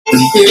And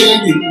here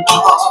you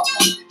are,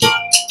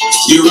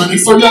 you're running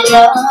for your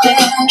life.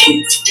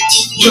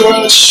 You're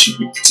a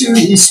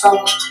shooting star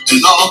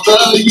in all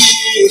the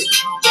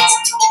years.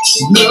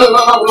 No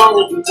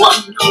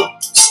one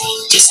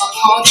knows just how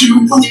hard you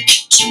work,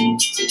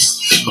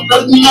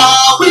 but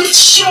now it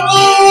shows.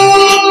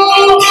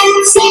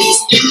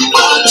 In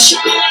one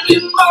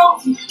shining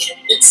moment,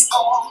 it's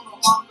all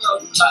on the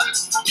line.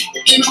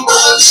 In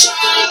one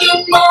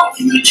shining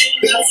moment,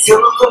 it's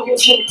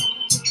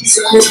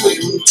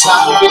frozen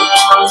time.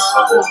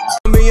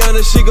 Be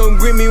honest, she gon'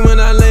 greet me when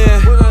I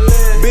land.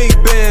 Big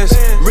bands,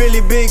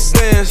 really big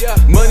bands.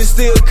 Money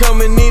still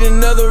coming, need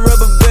another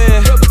rubber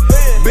band.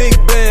 Big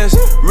bands,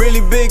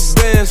 really big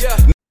bands.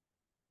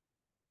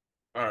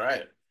 All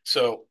right,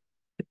 so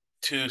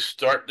to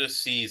start the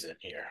season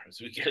here, as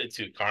we get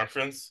into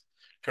conference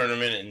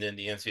tournament and then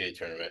the NCAA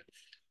tournament,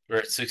 we're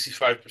at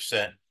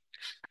 65%,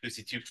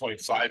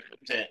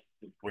 52.5%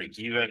 break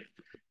even,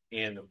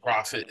 and the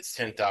profit is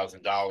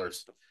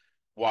 $10,000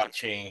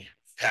 watching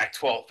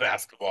Pac-12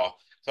 basketball.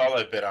 It's all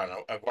I bet on.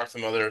 I've watched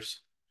some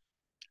others,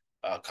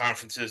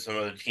 conferences, some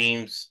other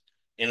teams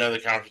in other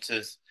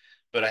conferences,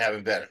 but I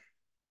haven't bet them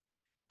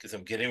because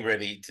I'm getting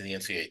ready to the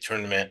NCAA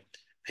tournament,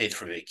 paid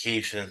for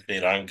vacations,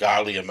 made an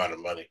ungodly amount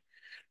of money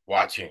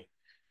watching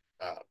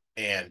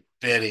and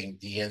betting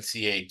the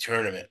NCAA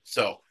tournament.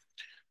 So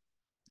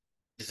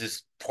this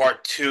is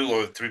part 2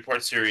 of a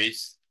 3-part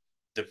series.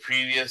 The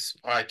previous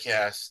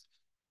podcast,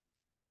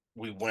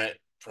 we went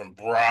from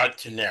broad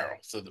to narrow.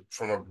 So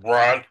from a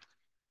broad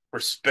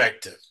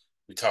perspective,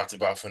 we talked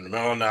about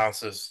fundamental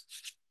analysis.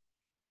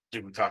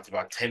 We talked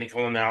about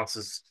technical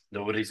analysis.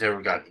 Nobody's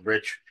ever gotten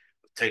rich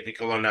with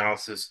technical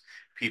analysis.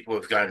 People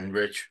have gotten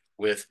rich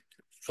with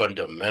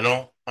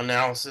fundamental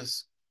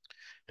analysis.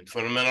 And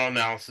fundamental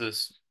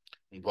analysis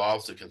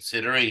involves the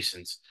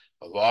considerations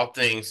of all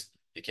things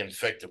that can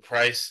affect the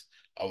price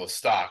of a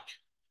stock,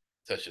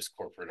 such as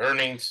corporate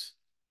earnings,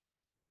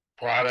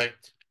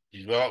 product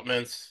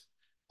developments,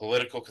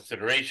 political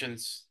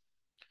considerations,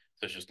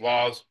 such as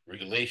laws,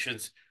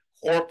 regulations,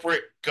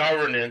 corporate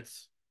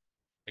governance,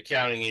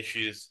 accounting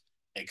issues,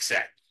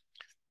 etc.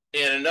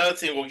 And another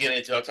thing we'll get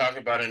into, I'll talk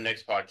about in the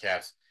next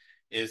podcast,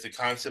 is the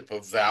concept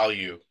of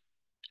value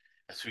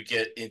as we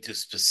get into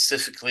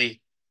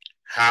specifically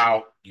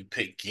how you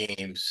pick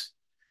games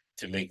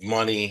to make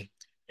money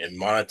and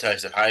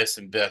monetize the highest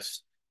and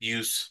best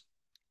use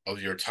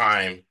of your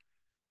time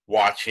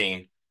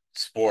watching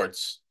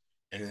sports.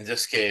 And in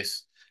this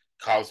case,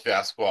 college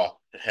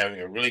basketball, and having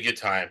a really good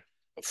time,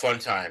 a fun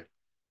time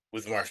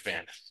with March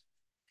Madness.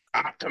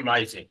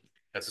 Optimizing,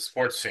 as a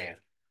sports fan,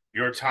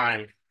 your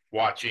time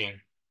watching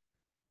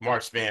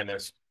March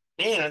Madness.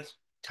 And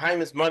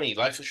time is money.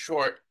 Life is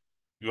short.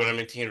 You want to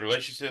maintain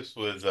relationships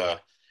with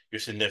your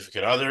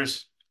significant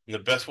others. And the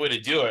best way to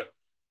do it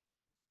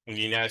in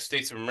the United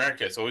States of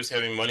America is always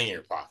having money in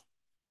your pocket.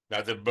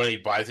 Not that money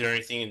buys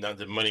anything, and not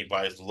that money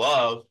buys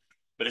love,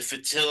 but it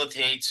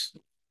facilitates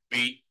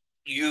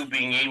you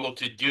being able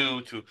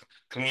to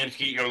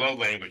communicate your love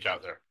language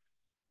out there.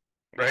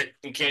 Right?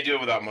 You can't do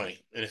it without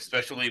money. And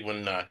especially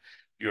when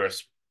you're a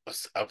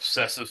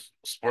obsessive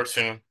sports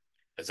fan,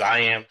 as I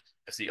am,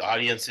 as the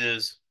audience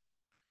is,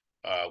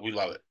 we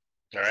love it.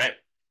 All right?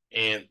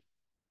 And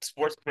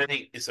sports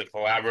betting is a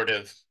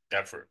collaborative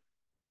effort.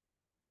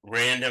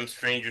 Random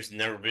strangers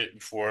never been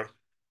before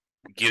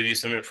give you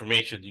some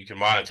information that you can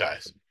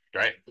monetize,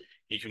 right?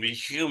 You can be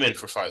human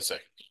for 5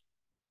 seconds.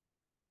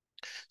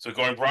 So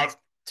going broad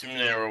to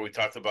narrow, we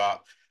talked about,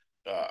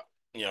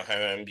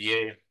 having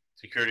MBA,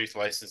 securities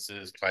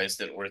licenses, clients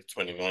net worth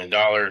 $20 million.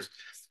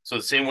 So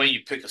the same way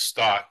you pick a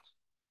stock,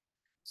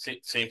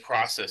 same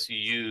process you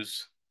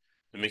use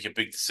to make a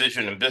big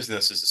decision in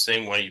business is the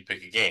same way you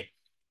pick a game.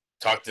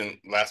 Talked in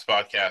last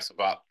podcast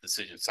about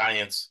decision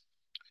science,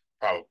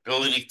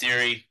 probability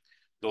theory.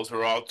 Those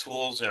are all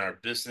tools in our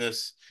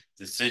business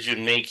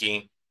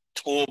decision-making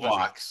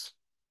toolbox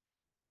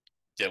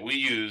that we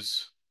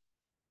use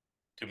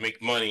to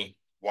make money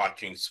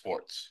watching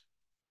sports.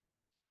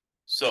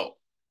 So,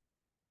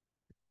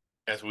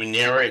 as we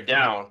narrow it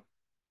down,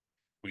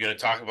 we're going to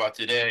talk about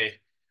today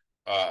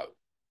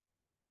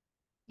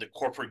the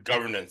corporate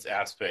governance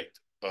aspect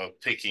of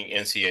picking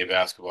NCAA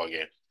basketball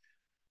games.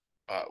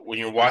 When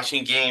you're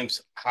watching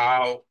games,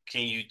 how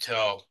can you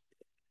tell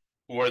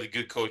who are the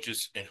good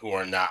coaches and who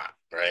are not,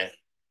 right?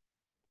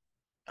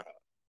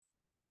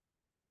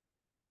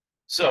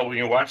 So when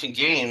you're watching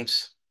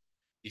games,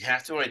 you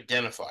have to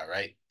identify,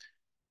 right?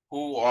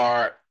 Who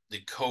are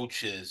the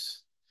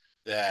coaches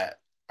that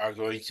are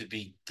going to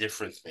be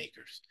difference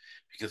makers?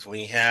 Because when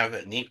you have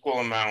an equal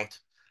amount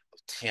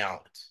of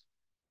talent,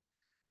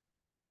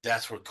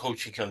 that's where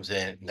coaching comes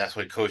in, and that's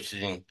why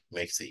coaching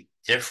makes a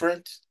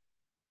difference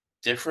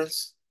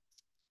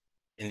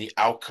in the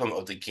outcome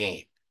of the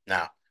game.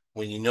 Now,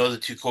 when you know the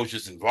two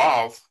coaches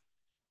involved,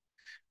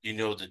 you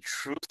know the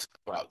truth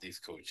about these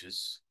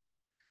coaches,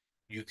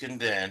 you can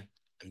then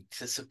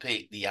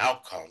anticipate the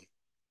outcome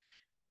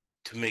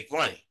to make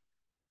money.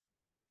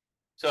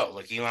 So,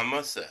 like Elon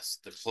Musk says,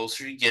 the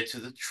closer you get to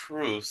the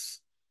truth,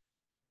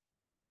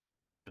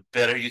 the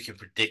better you can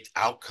predict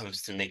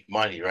outcomes to make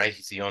money, right?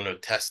 He's the owner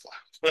of Tesla,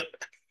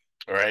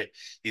 all right?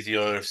 He's the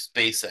owner of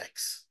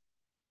SpaceX.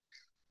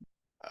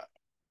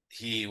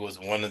 He was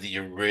one of the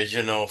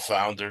original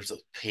founders of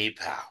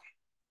PayPal.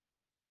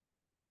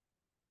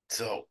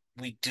 So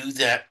we do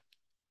that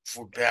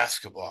for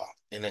basketball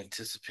in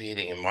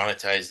anticipating and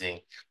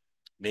monetizing,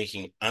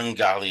 making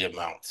ungodly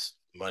amounts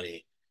of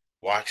money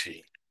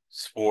watching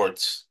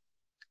sports.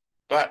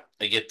 But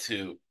I get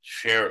to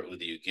share it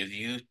with you, give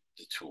you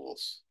the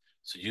tools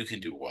so you can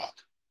do well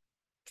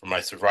for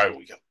my survival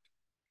guide.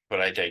 But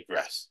I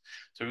digress.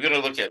 So we're going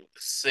to look at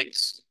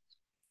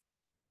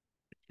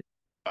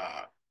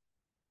uh,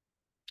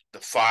 the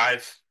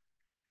 5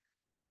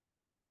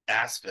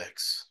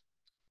 aspects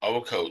of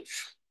a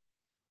coach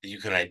that you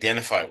can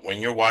identify when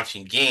you're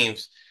watching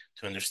games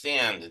to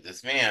understand that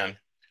this man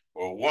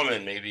or a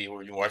woman, maybe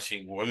when you're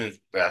watching women's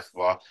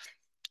basketball,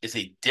 is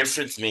a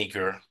difference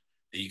maker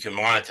that you can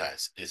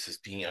monetize. This is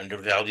being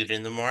undervalued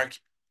in the market,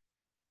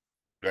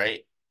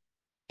 right?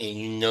 And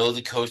you know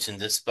the coach in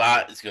this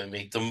spot is going to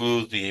make the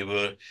moves, be able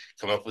to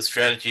come up with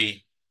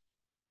strategy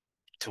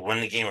to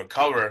win the game or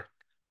cover.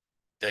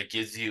 That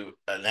gives you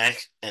an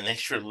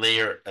extra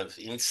layer of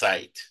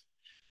insight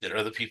that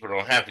other people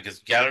don't have, because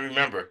you got to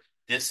remember,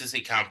 this is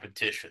a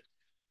competition.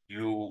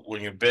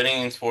 When you're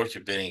betting in sports,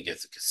 you're betting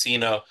against a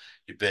casino.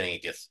 You're betting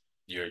against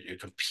you're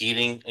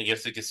competing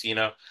against the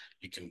casino.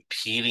 You're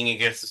competing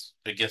against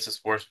a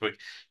sports book.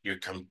 You're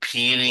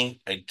competing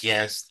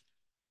against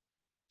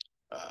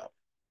uh,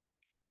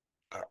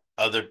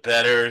 other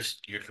bettors.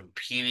 You're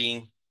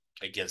competing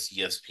against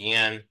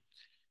ESPN.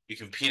 You're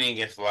competing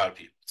against a lot of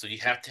people. So you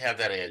have to have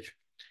that edge,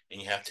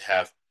 and you have to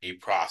have a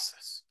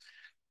process.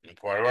 And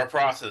part of our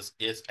process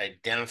is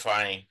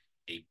identifying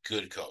a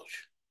good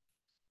coach.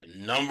 The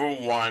number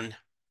one,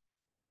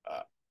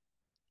 uh,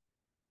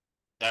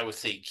 I would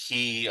say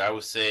key, I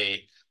would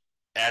say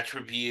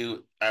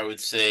attribute, I would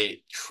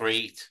say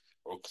trait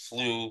or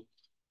clue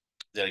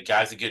that a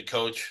guy's a good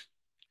coach.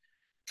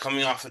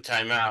 Coming off a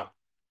timeout,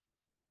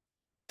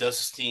 does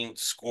his team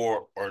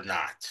score or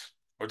not?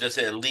 Or does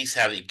it at least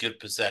have a good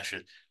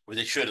possession where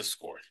they should have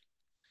scored?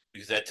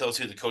 Because that tells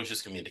you the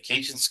coach's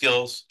communication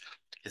skills,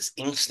 his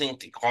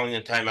instinct in calling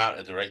the timeout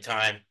at the right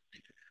time,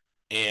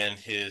 and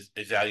his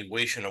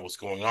evaluation of what's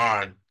going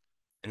on.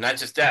 And not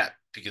just that,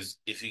 because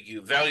if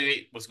you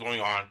evaluate what's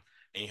going on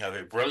and you have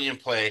a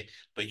brilliant play,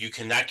 but you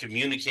cannot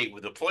communicate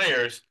with the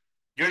players,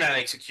 you're not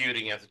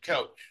executing as a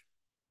coach,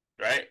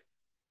 right?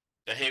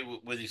 I hate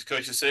when these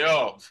coaches say,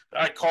 "Oh,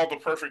 I called the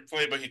perfect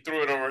play, but he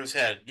threw it over his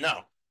head."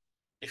 No,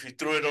 if he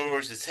threw it over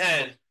his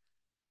head,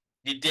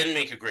 you didn't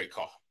make a great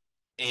call,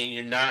 and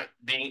you're not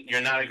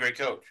a great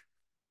coach,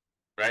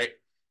 right?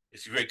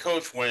 It's a great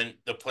coach when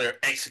the player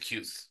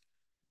executes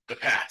the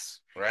pass,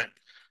 right?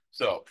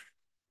 So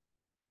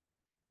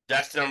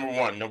that's number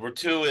one. Number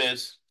two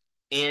is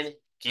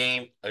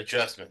in-game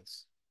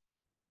adjustments.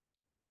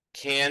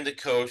 Can the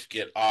coach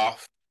get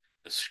off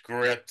the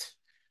script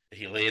that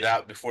he laid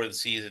out before the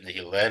season, that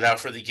he laid out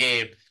for the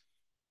game,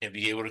 and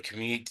be able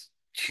to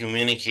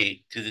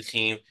communicate to the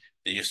team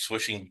that you're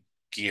switching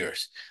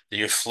gears, that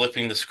you're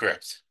flipping the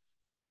script?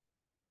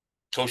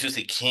 Coaches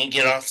that can't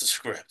get off the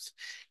script,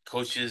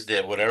 coaches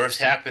that whatever's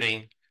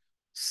happening,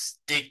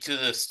 stick to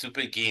the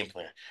stupid game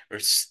plan or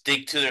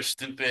stick to their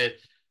stupid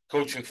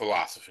coaching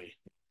philosophy.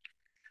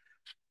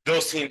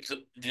 Those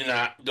coaches do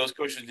not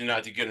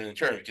do good in the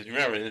tournament, because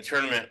remember, in the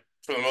tournament,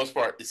 for the most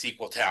part, it's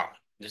equal talent.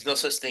 There's no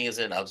such thing as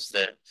an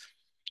upset.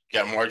 You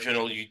got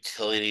marginal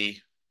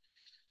utility.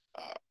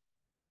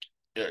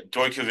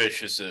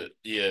 Dojkovic is the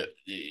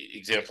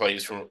example I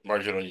use for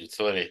marginal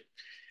utility.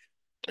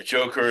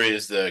 Joker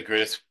is the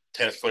greatest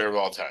tennis player of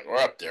all time. We're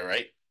up there,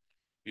 right?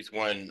 He's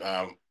won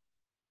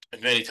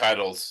as many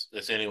titles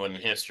as anyone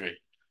in history.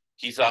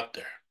 He's up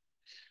there.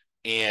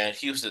 And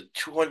he was the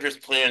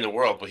 200th player in the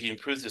world, but he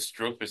improved his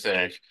stroke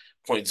percentage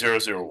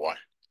 0.001.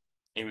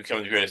 He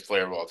becomes the greatest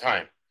player of all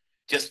time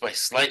just by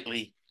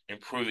slightly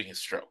improving his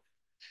stroke.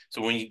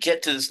 So when you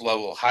get to this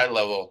level, high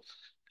level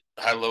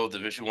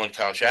Division I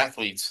college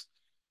athletes,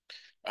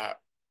 uh,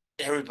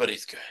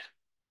 everybody's good.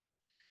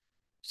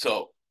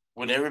 So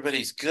when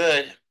everybody's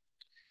good,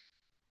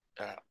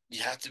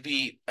 you have to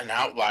be an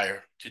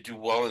outlier to do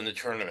well in the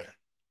tournament.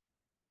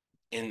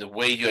 And the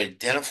way you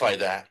identify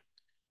that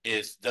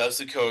is, does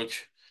the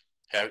coach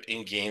have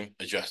in-game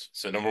adjustments?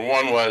 So number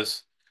one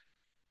was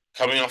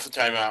coming off the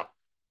timeout,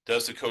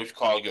 does the coach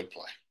call a good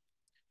play?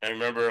 I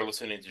remember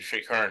listening to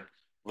Shake Hearn,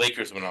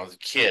 Lakers, when I was a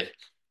kid,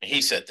 and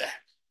he said that,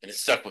 and it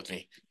stuck with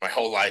me my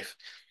whole life.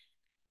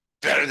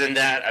 Better than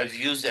that, I've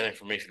used that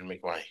information to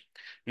make money.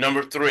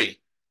 Number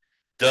three,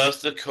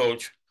 does the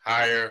coach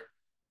hire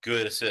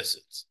good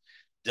assistants?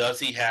 Does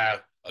he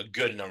have a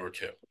good number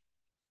two?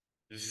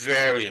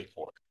 Very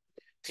important.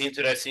 Teams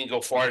that I've seen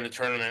go far in the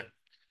tournament,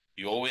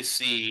 you always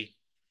see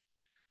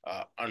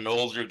an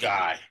older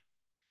guy,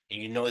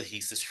 and you know that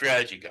he's the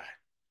strategy guy.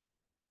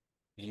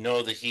 You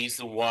know that he's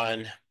the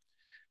one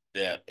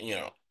that,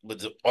 with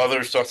the other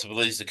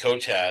responsibilities the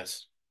coach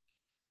has,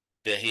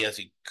 that he has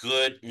a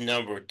good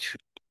number two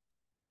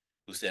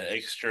who's that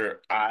extra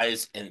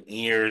eyes and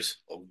ears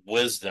of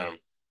wisdom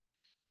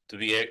to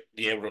be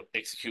able to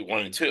execute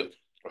 1 and 2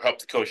 or help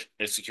the coach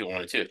execute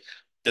 1 and 2?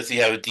 Does he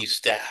have a deep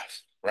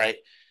staff, right?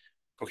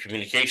 For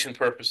communication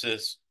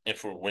purposes and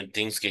for when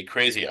things get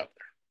crazy out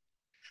there.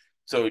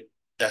 So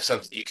that's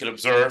something you can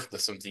observe.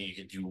 That's something you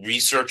can do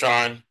research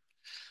on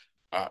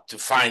to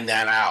find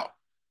that out.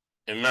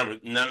 And remember,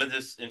 none of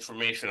this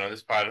information on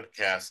this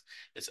podcast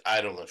is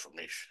idle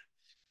information.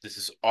 This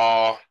is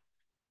all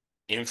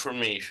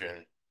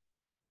information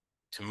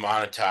to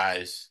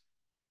monetize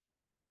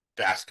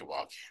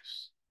basketball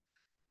games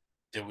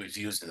that we've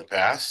used in the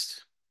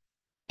past.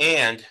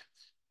 And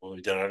when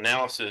we've done our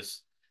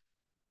analysis,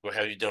 what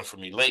have you done for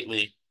me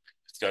lately?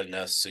 It's gotten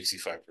us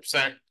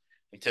 65%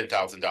 and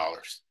 $10,000.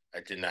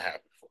 That did not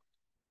happen before.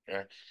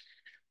 Okay?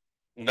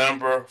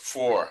 Number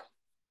four.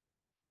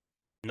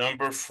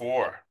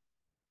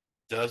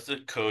 Does the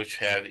coach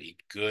have a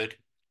good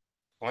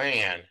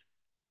plan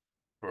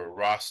for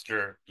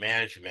roster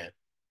management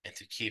and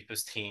to keep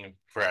his team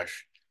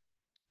fresh,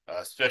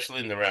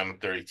 especially in the round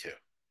of 32?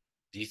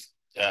 These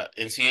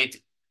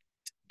NCAA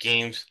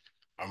games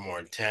are more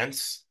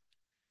intense.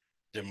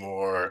 They're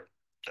more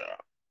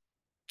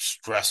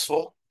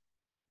stressful.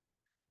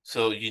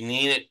 So you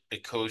need a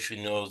coach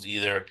who knows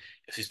either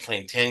if he's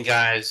playing 10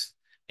 guys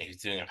and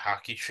he's doing a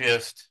hockey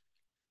shift,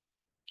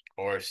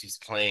 or if he's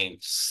playing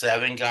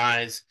 7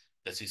 guys,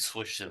 does he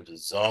switch them to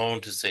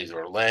zone to save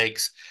their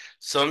legs?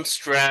 Some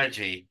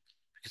strategy.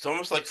 It's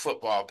almost like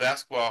football.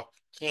 Basketball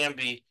can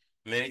be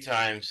many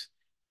times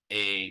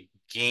a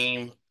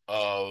game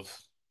of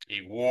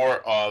a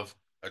war of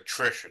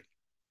attrition,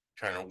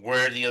 trying to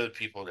wear the other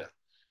people down.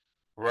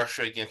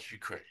 Russia against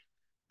Ukraine.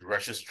 The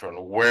Russians trying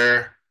to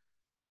wear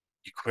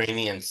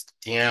Ukrainians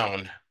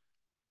down,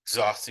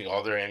 exhausting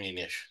all their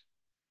ammunition,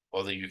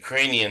 while the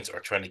Ukrainians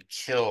are trying to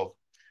kill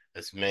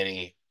as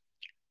many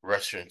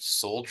Russian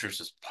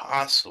soldiers as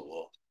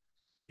possible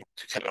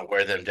to kind of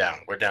wear them down,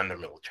 wear down their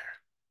military.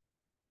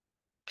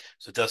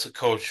 So does a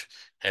coach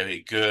have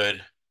a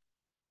good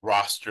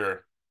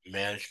roster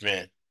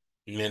management,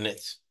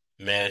 minutes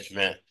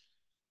management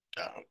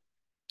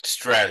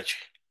strategy?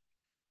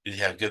 Do they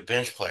have good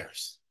bench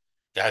players?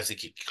 Guys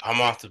that can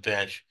come off the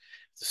bench,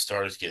 the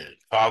starters get in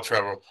foul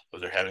trouble, or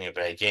they're having a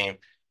bad game.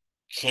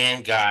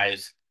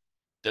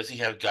 Does he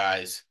have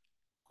guys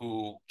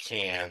who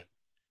can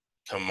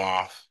come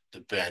off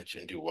the bench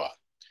and do well?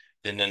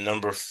 Then the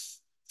number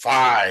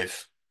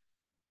 5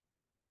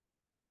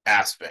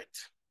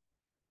 aspect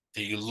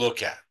that you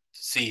look at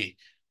to see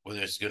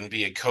whether it's going to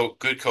be a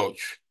good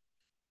coach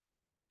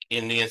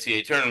in the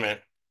NCAA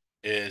tournament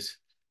is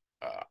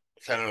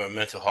kind of a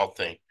mental health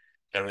thing,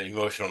 kind of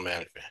emotional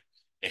management.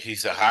 If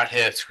he's a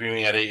hothead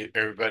screaming at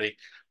everybody,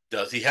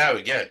 does he have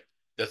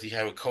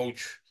a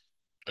coach,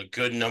 a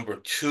good number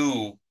 2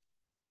 to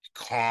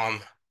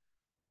calm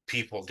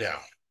people down?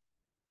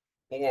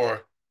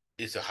 Or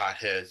is the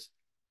hothead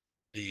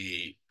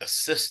the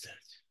assistant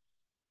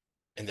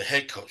and the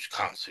head coach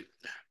calms people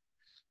down?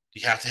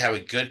 You have to have a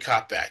good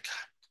cop, bad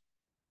cop.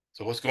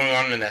 So what's going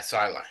on in that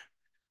sideline?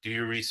 Do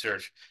your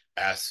research,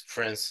 ask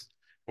friends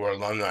who are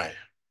alumni,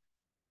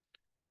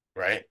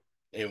 right?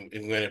 And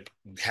we're going to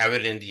have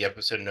it in the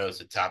episode notes,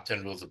 the top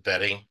 10 rules of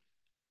betting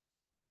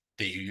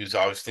that you use,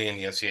 obviously, in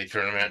the NCAA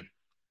tournament.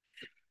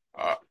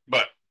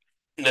 But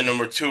the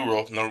number 2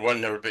 rule, number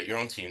 1, never bet your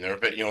own team. Never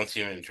bet your own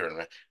team in the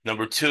tournament.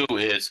 Number 2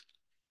 is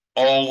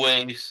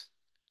always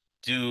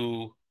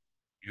do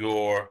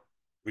your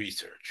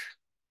research,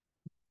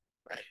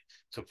 right?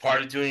 So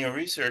part of doing your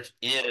research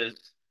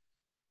is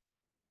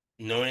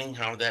knowing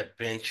how that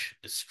bench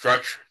is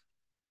structured.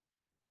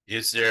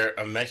 Is there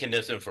a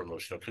mechanism for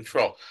emotional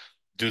control?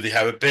 Do they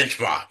have a bench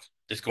mob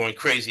that's going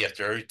crazy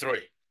after every 3,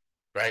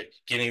 right?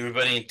 Getting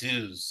everybody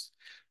enthused.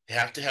 They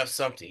have to have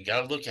something. You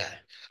got to look at it.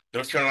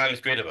 North Carolina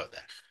is great about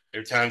that.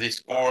 Every time they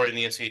score in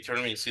the NCAA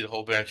tournament, you see the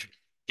whole bench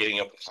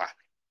getting up and clapping.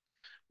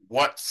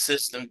 What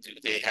system do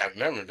they have?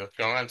 Remember, North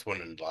Carolina's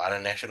won a lot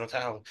of national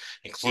talent,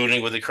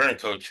 including with the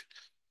current coach,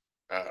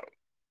 Herbert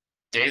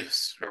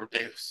Davis,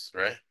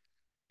 right?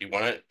 He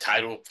won a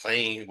title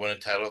playing, he won a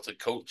title as a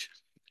coach,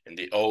 and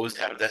they always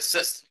have that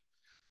system,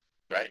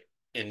 right?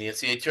 In the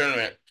NCAA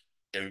tournament,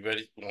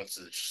 everybody wants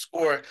to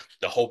score,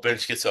 the whole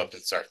bench gets up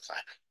and starts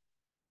clapping.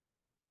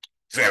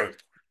 Very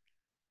important.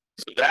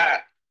 So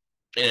that,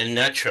 in a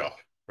nutshell,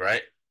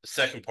 right? The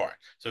second part.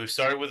 So we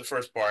started with the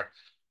first part,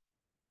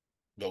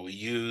 what we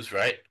use,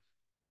 right?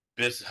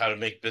 How to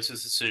make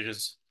business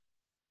decisions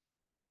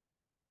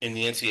in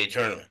the NCAA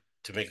tournament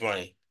to make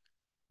money.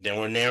 Then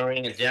we're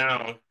narrowing it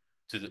down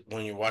to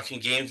when you're watching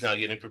games now,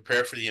 getting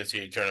prepared for the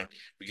NCAA tournament,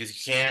 because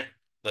you can't,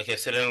 like I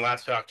said in the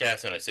last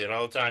podcast, and I say it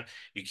all the time,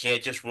 you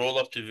can't just roll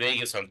up to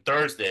Vegas on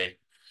Thursday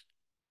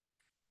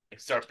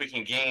and start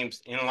picking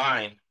games in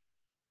line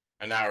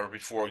an hour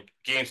before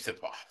games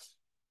tip off.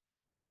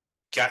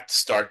 Got to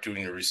start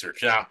doing your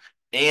research now.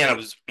 And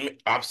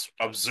I was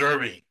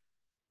observing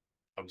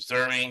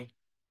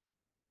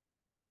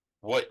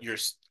what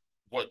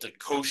the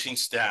coaching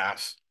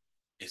staff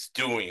is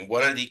doing.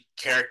 What are the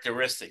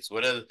characteristics?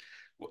 What are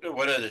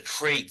What are the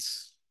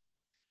traits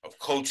of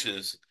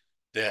coaches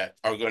that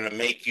are going to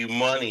make you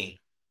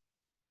money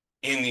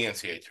in the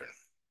NCAA tournament?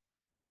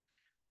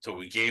 So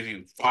we gave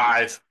you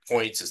 5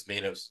 points that's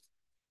made us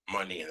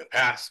money in the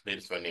past, made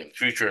us money in the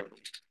future,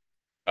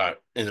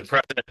 in the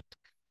present,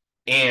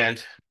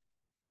 and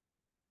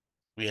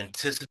we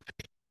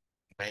anticipate,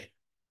 right,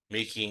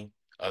 making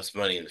us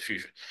money in the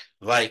future.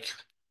 Like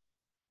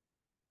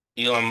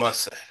Elon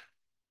Musk said,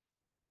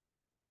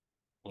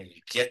 when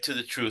you get to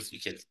the truth, you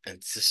can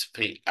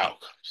anticipate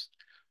outcomes.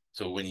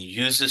 So when you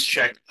use this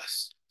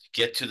checklist to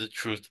get to the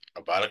truth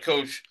about a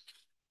coach,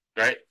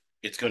 right,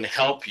 it's going to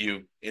help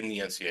you in the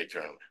NCAA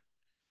tournament.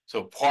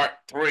 So part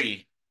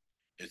 3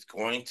 is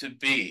going to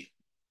be,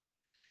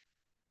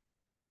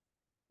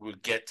 we'll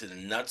get to the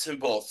nuts and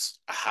bolts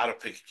of how to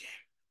pick a game,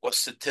 what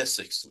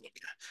statistics to look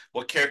at,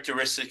 what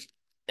characteristics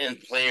and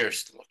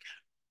players to look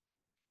at.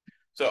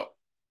 So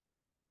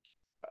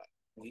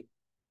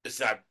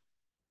it's not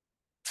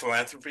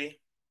philanthropy,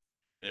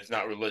 and it's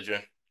not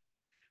religion.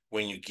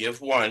 When you give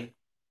one,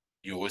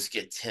 you always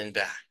get 10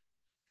 back.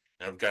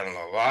 And I've gotten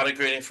a lot of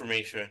great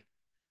information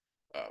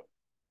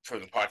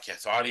from the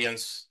podcast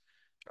audience.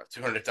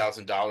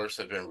 $200,000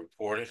 have been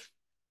reported.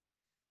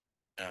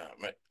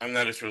 I'm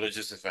not as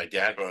religious as my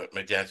dad, but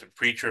my dad's a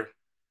preacher.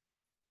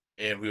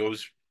 And we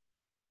always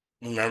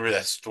remember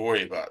that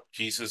story about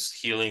Jesus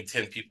healing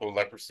 10 people with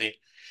leprosy.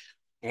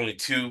 Only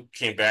 2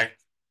 came back.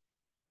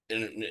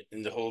 And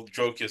the whole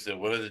joke is that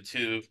one of the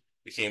 2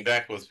 that came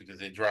back was because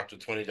they dropped a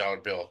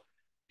 $20 bill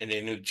and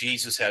they knew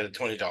Jesus had a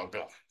 $20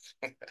 bill.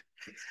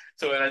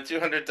 So at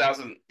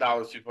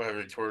 $200,000 people have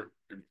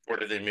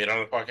reported they made on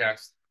the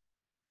podcast,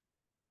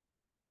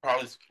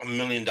 probably $1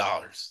 million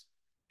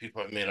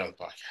people have made on the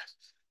podcast.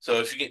 So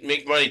if you can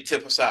make money,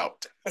 tip us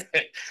out.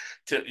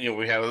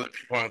 We have other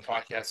people on the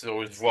podcast that are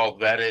always well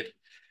vetted,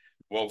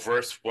 well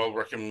versed, well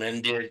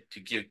recommended to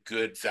give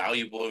good,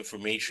 valuable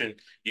information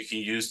you can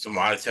use to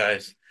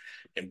monetize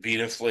and beat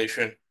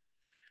inflation.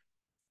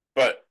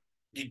 But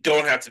you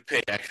don't have to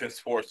pay Action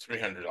Sports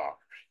 $300.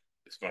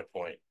 That's my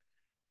point.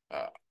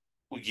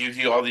 We give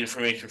you all the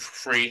information for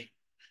free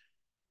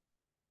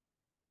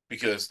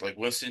because, like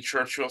Winston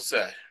Churchill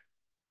said,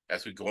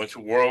 as we go into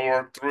World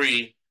War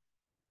III,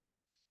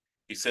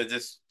 he said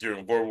this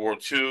during World War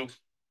II,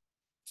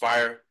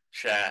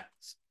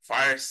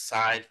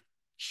 fireside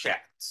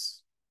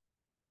chats.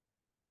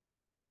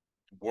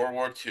 World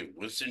War II,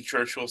 Winston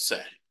Churchill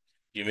said,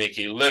 you make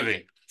a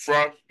living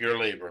from your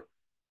labor,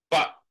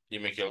 but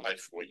you make your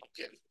life what you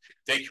get.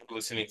 Thank you for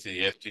listening to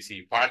the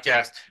FGC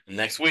podcast.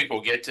 Next week,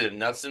 we'll get to the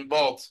nuts and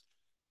bolts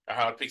of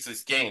how to pick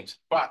these games,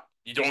 but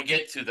you don't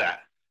get to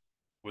that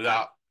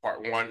without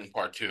part 1 and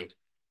part 2.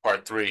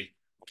 Part 3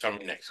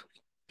 coming next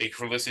week. Thank you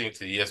for listening to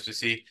the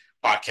SBC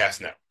Podcast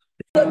Network.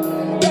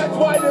 That's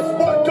why this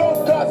sport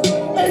coat costs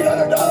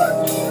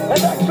 $800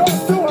 and that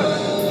costs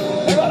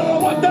 $200. And I don't know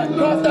what that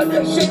costs. I'd be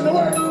ashamed to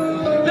wear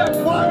it. That's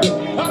why